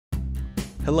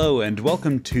Hello and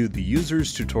welcome to the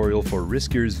user's tutorial for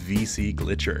Riscure's VC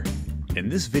Glicher. In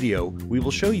this video, we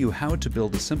will show you how to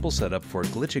build a simple setup for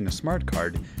glitching a smart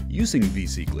card using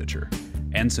VC Glicher,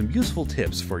 and some useful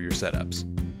tips for your setups.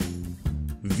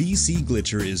 VC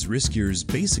Glicher is Riscure's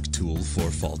basic tool for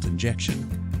fault injection.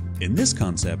 In this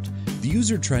concept, the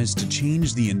user tries to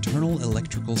change the internal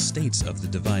electrical states of the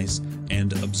device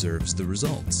and observes the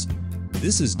results.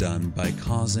 This is done by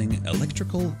causing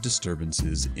electrical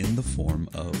disturbances in the form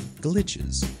of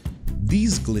glitches.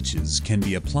 These glitches can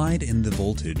be applied in the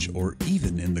voltage or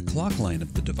even in the clock line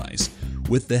of the device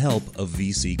with the help of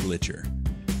VC Glicher.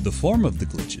 The form of the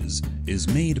glitches is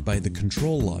made by the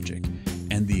control logic,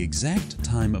 and the exact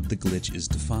time of the glitch is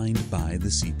defined by the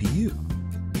CPU.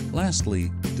 Lastly,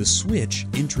 the switch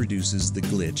introduces the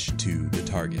glitch to the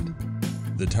target.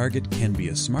 The target can be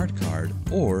a smart card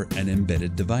or an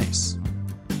embedded device.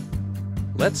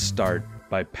 Let's start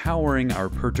by powering our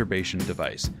perturbation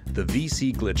device, the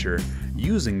VC Glicher,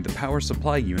 using the power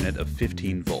supply unit of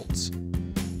 15 volts.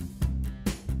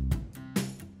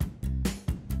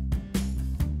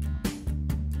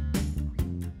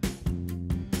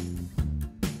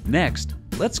 Next,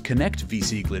 let's connect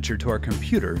VC Glicher to our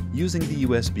computer using the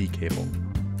USB cable.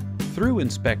 Through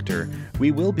Inspector, we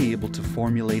will be able to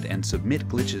formulate and submit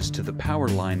glitches to the power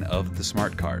line of the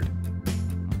smart card.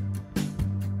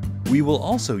 We will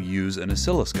also use an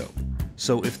oscilloscope,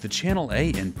 so if the channel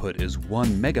A input is 1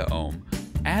 megaohm,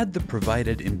 add the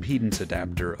provided impedance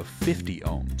adapter of 50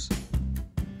 ohms.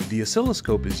 The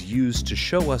oscilloscope is used to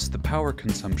show us the power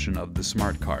consumption of the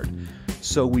smart card,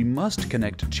 so we must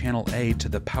connect channel A to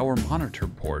the power monitor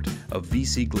port of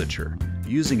VC Glicher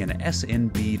using an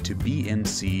SNB to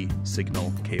BNC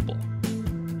signal cable.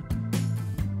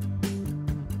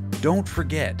 Don't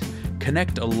forget,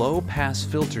 connect a low-pass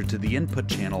filter to the input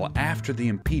channel after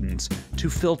the impedance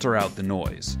to filter out the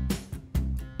noise.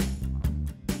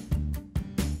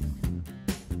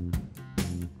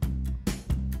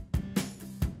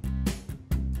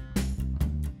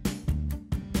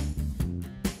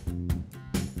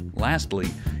 Lastly,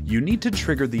 you need to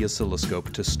trigger the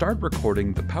oscilloscope to start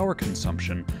recording the power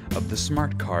consumption of the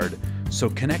smart card, so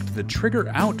connect the trigger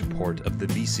out port of the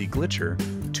VC Glicher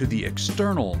to the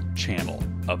external channel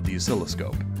of the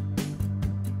oscilloscope.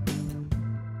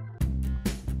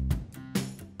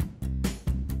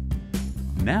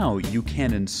 Now you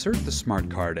can insert the smart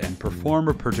card and perform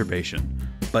a perturbation,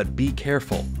 but be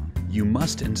careful. You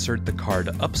must insert the card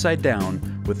upside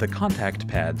down with the contact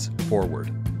pads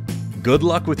forward. Good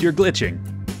luck with your glitching!